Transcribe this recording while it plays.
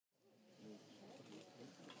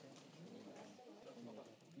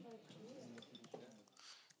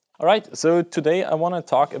All right, so today I want to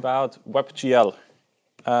talk about WebGL.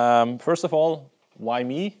 First of all, why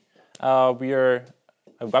me? We are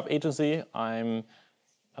a web agency. I'm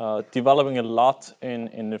developing a lot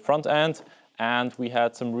in the front end, and we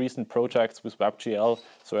had some recent projects with WebGL,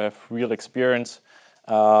 so I have real experience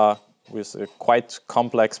with a quite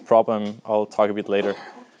complex problem. I'll talk a bit later.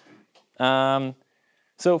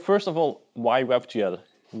 So first of all, why WebGL?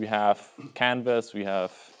 We have Canvas, we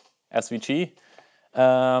have SVG.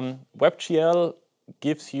 WebGL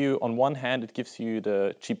gives you, on one hand, it gives you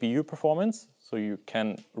the GPU performance, so you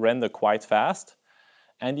can render quite fast,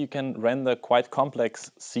 and you can render quite complex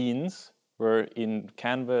scenes, where in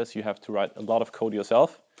Canvas you have to write a lot of code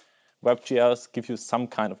yourself. WebGL gives you some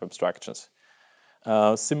kind of abstractions,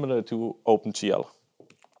 similar to OpenGL.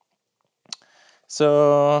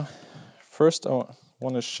 So first I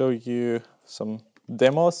want to show you some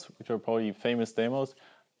demos, which are probably famous demos.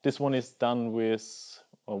 This one is done with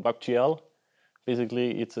WebGL.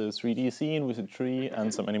 Basically, it's a 3D scene with a tree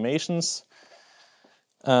and some animations,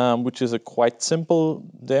 which is a quite simple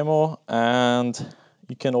demo. And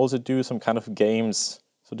you can also do some kind of games.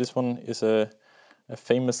 So this one is a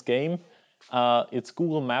famous game. It's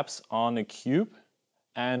Google Maps on a cube.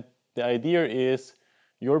 And the idea is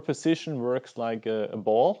your position works like a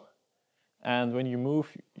ball. And when you move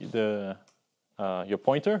your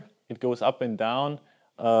pointer, it goes up and down,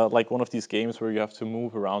 like one of these games where you have to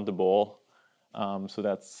move around the ball.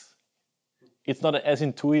 So it's not as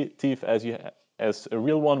intuitive as a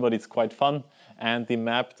real one, but it's quite fun. And they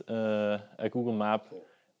mapped a Google map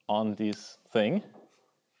on this thing.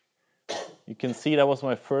 You can see that was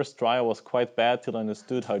my first try. I was quite bad till I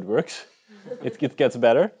understood how it works. It gets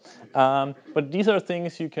better. But these are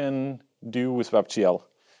things you can do with WebGL,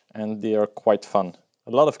 and they are quite fun.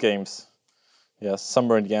 A lot of games. Yes,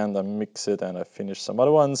 somewhere in the end I mix it and I finish some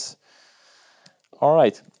other ones. All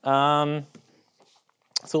right.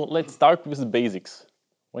 So let's start with the basics.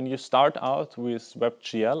 When you start out with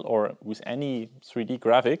WebGL or with any 3D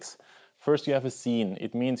graphics, first you have a scene.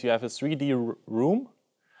 It means you have a 3D room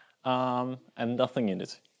and nothing in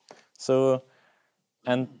it. So,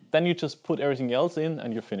 and then you just put everything else in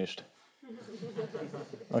and you're finished.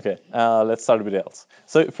 Okay, let's start with else.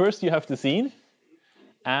 So first you have the scene,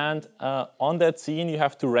 and on that scene you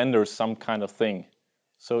have to render some kind of thing.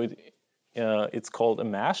 So it's called a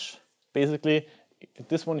mesh. Basically,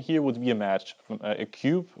 this one here would be a mesh, a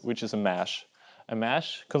cube, which is a mesh. A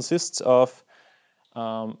mesh consists of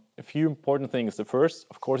a few important things. The first,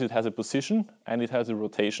 of course, it has a position and it has a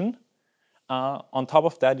rotation. On top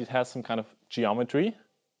of that, it has some kind of geometry,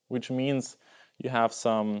 which means you have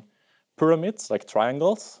some pyramids, like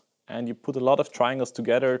triangles, and you put a lot of triangles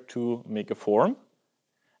together to make a form.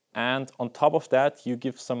 And on top of that, you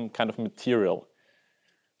give some kind of material.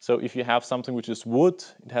 So if you have something which is wood,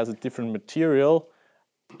 it has a different material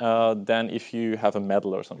than if you have a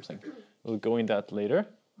metal or something. We'll go in that later.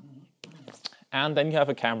 And then you have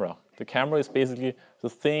a camera. The camera is basically the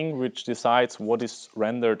thing which decides what is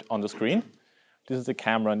rendered on the screen. This is the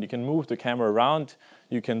camera, and you can move the camera around.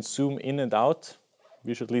 You can zoom in and out,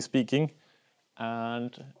 visually speaking.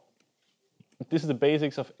 And this is the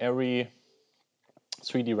basics of every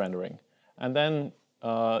 3D rendering. And then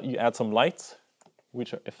you add some lights,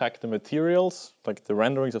 which affect the materials, like the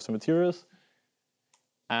renderings of the materials.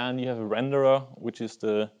 And you have a renderer, which is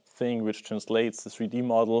the thing which translates the 3D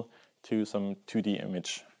model to some 2D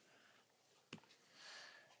image.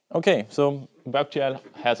 Okay, so WebGL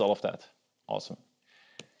has all of that. Awesome.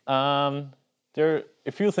 There are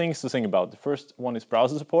a few things to think about. The first one is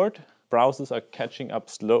browser support. Browsers are catching up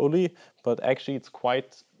slowly, but actually it's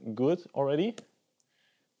quite good already.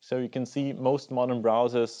 So you can see most modern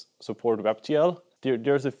browsers support WebGL.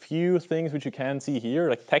 There's a few things which you can see here.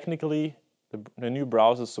 Like technically, the new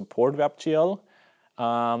browsers support WebGL,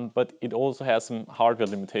 but it also has some hardware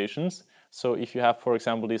limitations. So if you have, for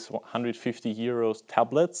example, these 150 euros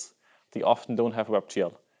tablets, they often don't have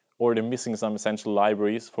WebGL, or they're missing some essential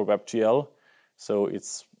libraries for WebGL, so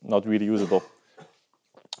it's not really usable.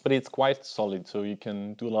 But it's quite solid, so you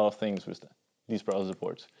can do a lot of things with these browser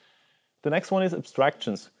supports. The next one is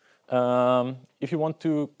abstractions. If you want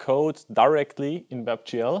to code directly in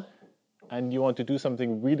WebGL and you want to do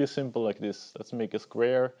something really simple like this, let's make a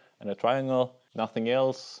square and a triangle, nothing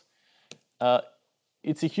else.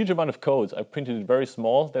 It's a huge amount of code. I printed it very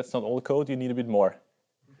small. That's not all code. You need a bit more.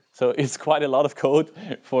 So it's quite a lot of code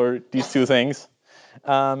for these two things.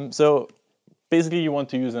 So basically, you want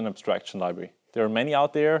to use an abstraction library. There are many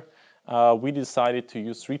out there. We decided to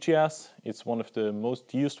use ViennaJS. It's one of the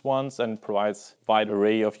most used ones and provides a wide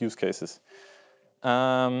array of use cases.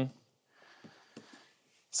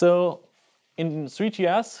 So In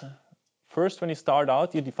 3GS, first when you start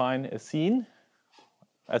out, you define a scene,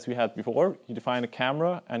 as we had before. You define a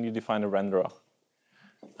camera and you define a renderer.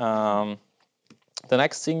 The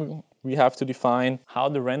next thing we have to define how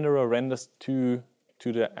the renderer renders to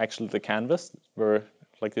the canvas where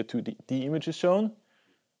like the 2D image is shown,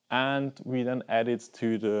 and we then add it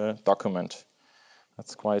to the document.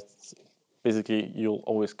 That's quite basically you'll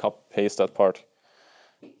always copy paste that part.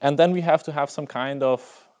 And then we have to have some kind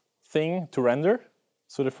of thing to render.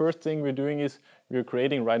 So the first thing we're doing is we're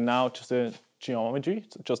creating right now just a geometry,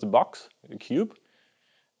 just a box, a cube,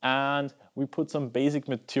 and we put some basic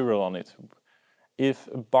material on it. If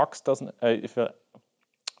a box doesn't, if a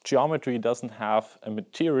geometry doesn't have a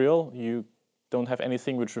material, you don't have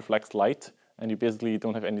anything which reflects light, and you basically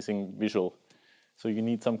don't have anything visual. So you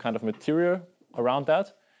need some kind of material around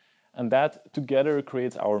that, and that together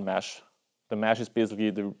creates our mesh. The mesh is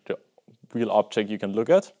basically the real object you can look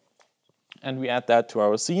at, and we add that to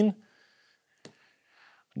our scene.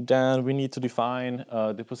 Then we need to define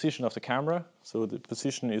the position of the camera. So the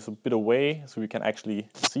position is a bit away, so we can actually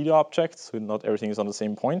see the object, so not everything is on the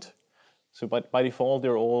same point. So by default,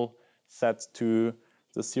 they're all set to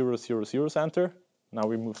the 0, 0, 0 center. Now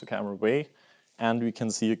we move the camera away, and we can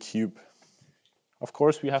see a cube. Of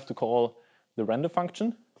course, we have to call the render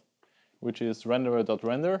function, which is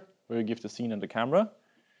renderer.render, where you give the scene and the camera.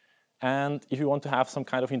 And if you want to have some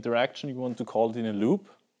kind of interaction, you want to call it in a loop.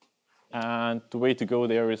 And the way to go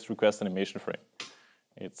there is request animation frame.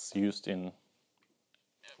 It's used in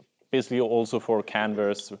basically also for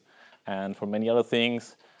canvas and for many other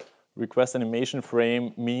things. Request animation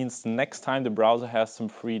frame means the next time the browser has some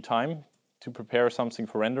free time to prepare something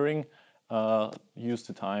for rendering, use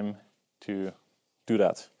the time to do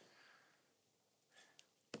that.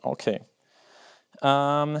 Okay.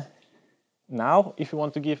 Now, if you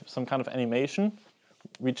want to give some kind of animation,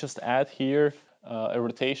 we just add here a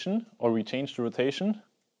rotation, or we change the rotation,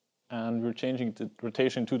 and we're changing the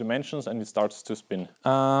rotation 2 dimensions, and it starts to spin.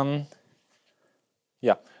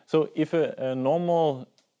 Yeah, so if a normal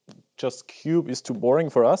just cube is too boring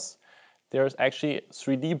for us, there's actually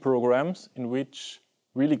 3D programs in which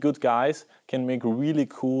really good guys can make really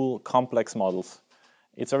cool complex models.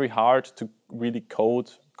 It's very hard to really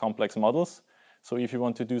code complex models. So if you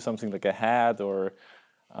want to do something like a hat or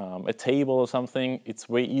a table or something, it's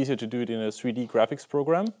way easier to do it in a 3D graphics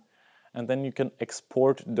program. And then you can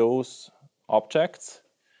export those objects.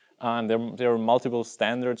 And there are multiple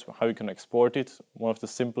standards for how you can export it. One of the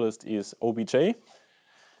simplest is OBJ.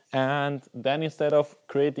 And then instead of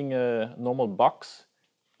creating a normal box,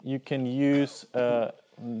 you can use the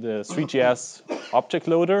 3GS object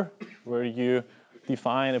loader, where you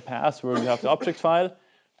define a path where you have the object file.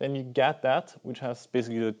 Then you get that, which has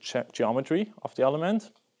basically the geometry of the element.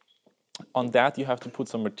 On that, you have to put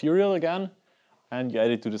some material again, and you add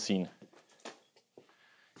it to the scene.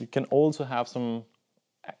 You can also have some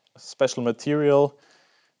special material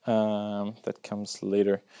that comes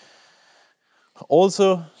later.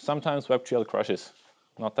 Also, sometimes WebGL crashes.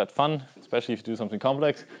 Not that fun, especially if you do something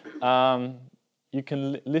complex. You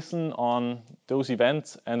can listen on those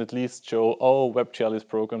events and at least show, oh, WebGL is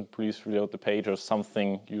broken, please reload the page, or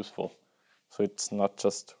something useful. So it's not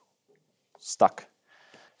just stuck.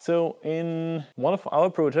 So in one of our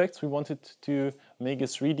projects, we wanted to make a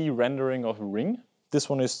 3D rendering of a ring. This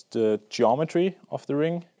one is the geometry of the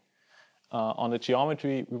ring. On the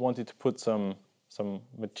geometry, we wanted to put some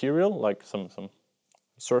material, like some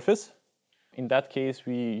surface. In that case,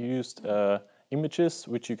 we used images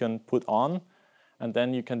which you can put on, and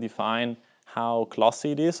then you can define how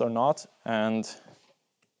glossy it is or not, and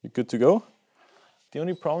you're good to go. The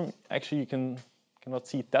only problem, actually, you cannot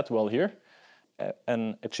see it that well here.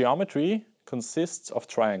 A geometry consists of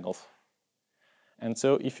triangles. And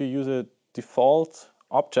so if you use a default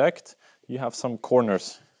object, you have some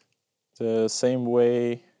corners. The same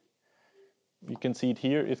way you can see it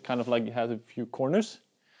here, it's kind of like it has a few corners.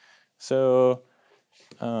 So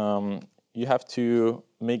you have to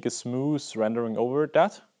make a smooth rendering over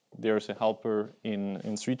that. There's a helper in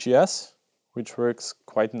 3GS, which works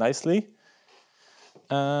quite nicely.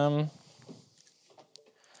 And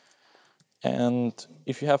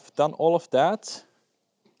if you have done all of that,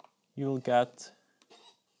 you'll get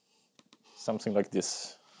something like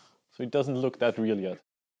this. So it doesn't look that real yet.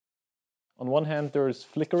 On one hand, there's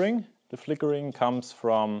flickering. The flickering comes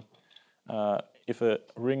from if a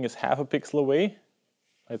ring is half a pixel away,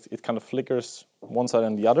 it kind of flickers one side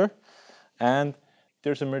and the other. And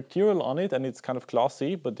there's a material on it, and it's kind of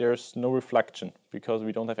glossy, but there's no reflection because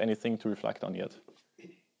we don't have anything to reflect on yet.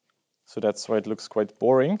 So that's why it looks quite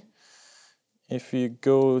boring. If you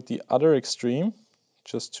go the other extreme,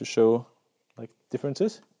 just to show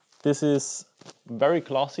differences. This is very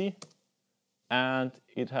glossy, and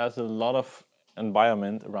it has a lot of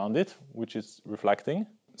environment around it, which is reflecting.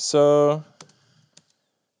 So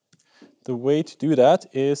the way to do that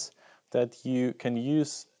is that you can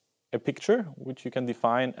use a picture, which you can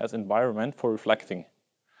define as environment for reflecting.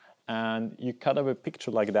 And you cut up a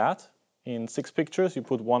picture like that in 6 pictures. You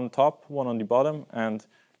put one top, one on the bottom, and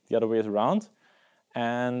the other way around.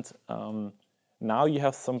 And now you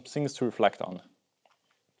have some things to reflect on.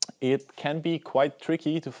 It can be quite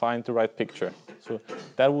tricky to find the right picture. So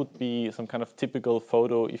that would be some kind of typical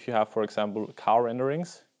photo if you have, for example, car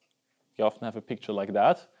renderings. You often have a picture like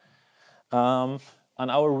that. On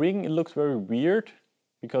our ring, it looks very weird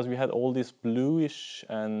because we had all these bluish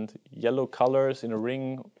and yellow colors in a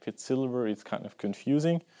ring. If it's silver, it's kind of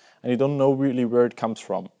confusing, and you don't know really where it comes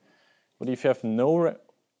from. But if you have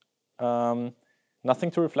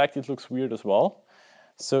nothing to reflect, it looks weird as well.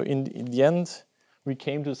 So in the end, we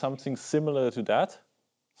came to something similar to that.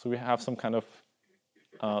 So we have some kind of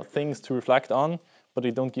things to reflect on, but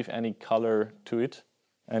they don't give any color to it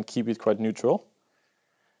and keep it quite neutral.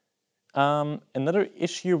 Another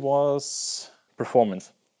issue was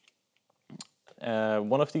performance.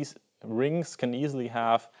 One of these rings can easily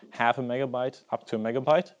have half a megabyte up to a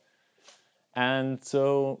megabyte. And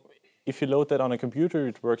so if you load that on a computer,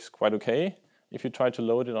 it works quite okay. If you try to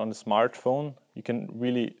load it on a smartphone, you can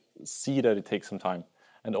really see that it takes some time.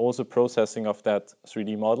 And also processing of that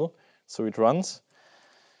 3D model, so it runs.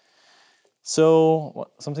 So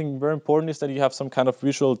something very important is that you have some kind of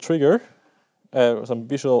visual trigger, some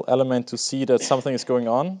visual element to see that something is going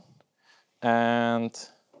on. And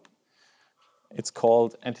it's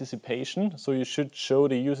called anticipation. So you should show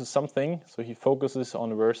the user something so he focuses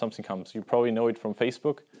on where something comes. You probably know it from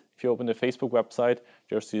Facebook. If you open the Facebook website,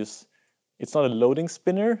 there's this, it's not a loading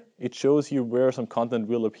spinner. It shows you where some content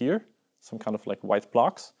will appear, some kind of like white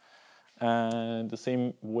blocks. And the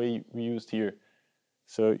same way we used here.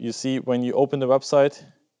 So you see when you open the website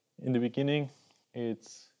in the beginning,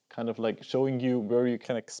 it's kind of like showing you where you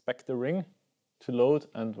can expect the ring to load,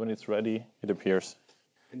 and when it's ready, it appears.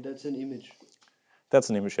 And that's an image? That's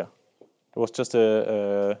an image, yeah. It was just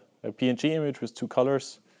a PNG image with 2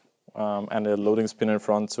 colors and a loading spinner in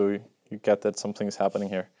front, so you get that something is happening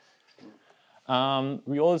here.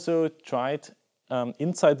 We also tried,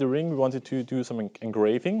 inside the ring, we wanted to do some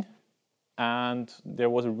engraving. And there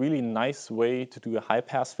was a really nice way to do a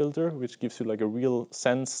high-pass filter, which gives you like a real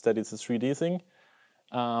sense that it's a 3D thing.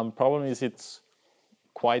 Problem is it's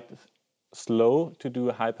quite slow to do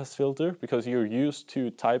a high-pass filter because you're used to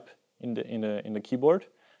type in the keyboard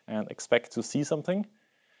and expect to see something.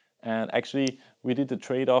 And actually, we did the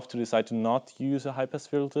trade-off to decide to not use a high-pass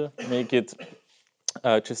filter, make it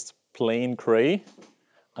just plain gray,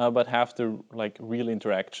 but have the like real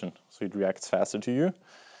interaction, so it reacts faster to you.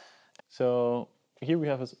 So here we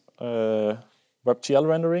have a WebGL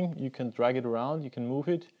rendering. You can drag it around, you can move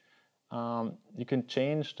it. You can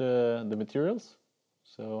change the materials.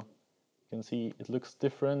 So you can see it looks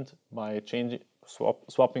different by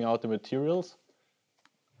swapping out the materials.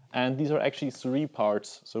 And these are actually 3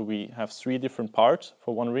 parts. So we have 3 different parts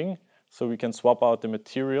for one ring. So we can swap out the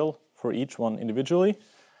material for each one individually.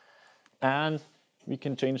 And we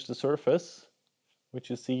can change the surface, which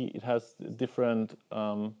you see it has different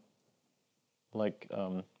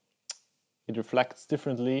it reflects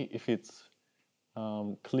differently if it's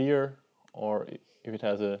clear or if it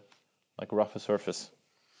has a like rougher surface.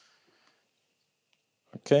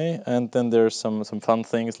 Okay, and then there's some fun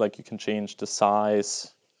things like you can change the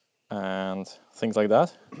size and things like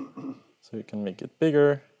that. So you can make it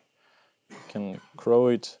bigger, you can grow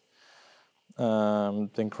it. The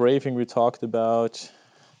engraving we talked about.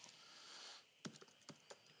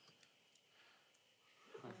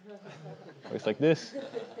 It's like this.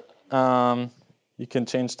 You can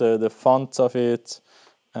change the fonts of it,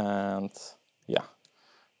 and yeah,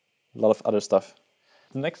 a lot of other stuff.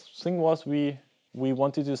 The next thing was we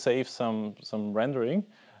wanted to save some rendering.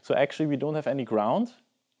 So actually we don't have any ground,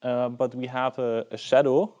 but we have a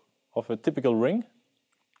shadow of a typical ring,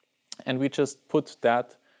 and we just put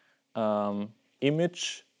that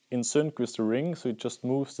image in sync with the ring, so it just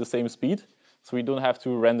moves the same speed. So we don't have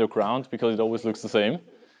to render ground because it always looks the same.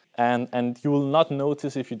 And you will not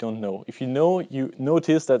notice if you don't know. If you know, you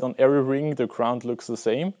notice that on every ring the ground looks the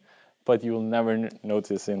same, but you will never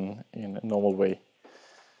notice in a normal way.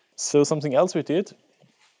 So something else we did,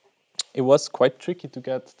 it was quite tricky to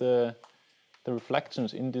get the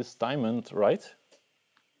reflections in this diamond right,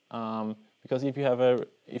 because if you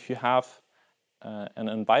have an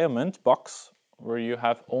environment box where you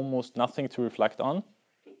have almost nothing to reflect on,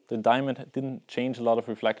 the diamond didn't change a lot of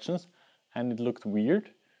reflections, and it looked weird.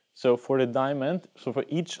 So for the diamond, so for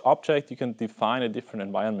each object, you can define a different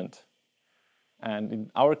environment. And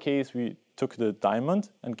in our case, we took the diamond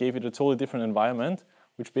and gave it a totally different environment,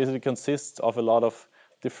 which basically consists of a lot of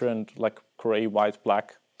different like gray, white,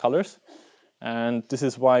 black colors. And this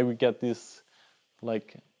is why we get this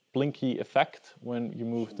like blinky effect when you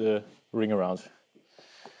move the ring around.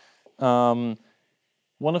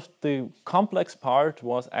 One of the complex part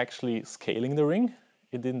was actually scaling the ring.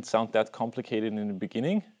 It didn't sound that complicated in the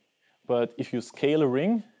beginning, but if you scale a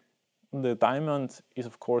ring, the diamond is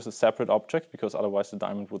of course a separate object because otherwise the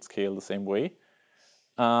diamond would scale the same way.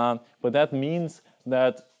 But that means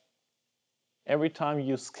that every time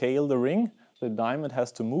you scale the ring, the diamond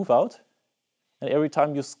has to move out. And every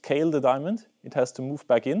time you scale the diamond, it has to move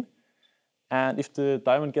back in. And if the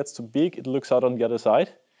diamond gets too big, it looks out on the other side.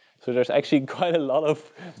 So there's actually quite a lot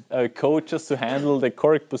of code just to handle the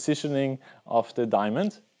correct positioning of the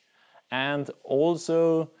diamond. And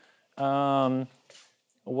also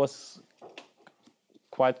was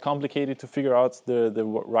quite complicated to figure out the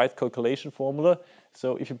right calculation formula.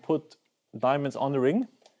 So if you put diamonds on the ring,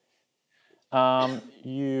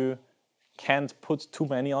 you can't put too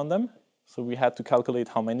many on them. So we had to calculate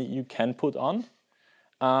how many you can put on.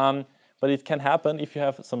 But it can happen if you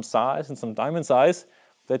have some size and some diamond size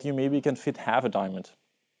that you maybe can fit half a diamond.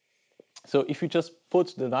 So if you just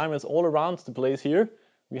put the diamonds all around the place here,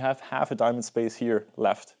 we have half a diamond space here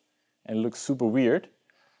left. And it looks super weird.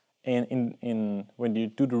 And when you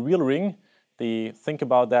do the real ring, they think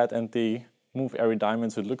about that and they move every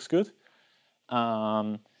diamond so it looks good.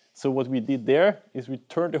 So what we did there is we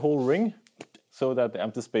turned the whole ring so that the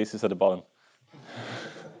empty space is at the bottom.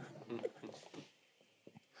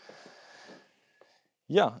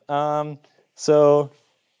 Yeah, so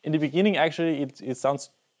in the beginning, actually, it sounds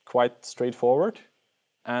quite straightforward.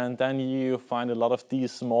 And then you find a lot of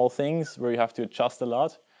these small things where you have to adjust a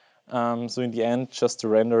lot. So in the end, just the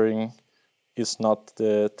rendering is not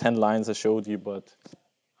the 10 lines I showed you, but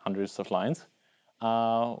hundreds of lines.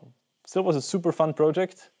 Still was a super fun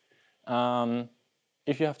project.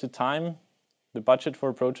 If you have the time, the budget for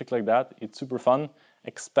a project like that, it's super fun.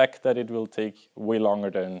 Expect that it will take way longer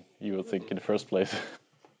than you will think in the first place.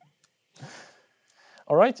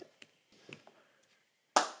 All right.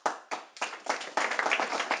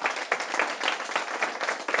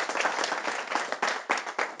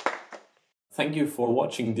 Thank you for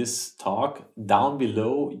watching this talk. Down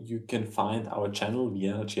below, you can find our channel,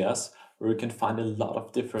 ViennaJS, where you can find a lot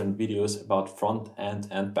of different videos about front-end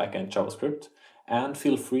and back-end JavaScript. And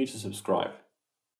feel free to subscribe.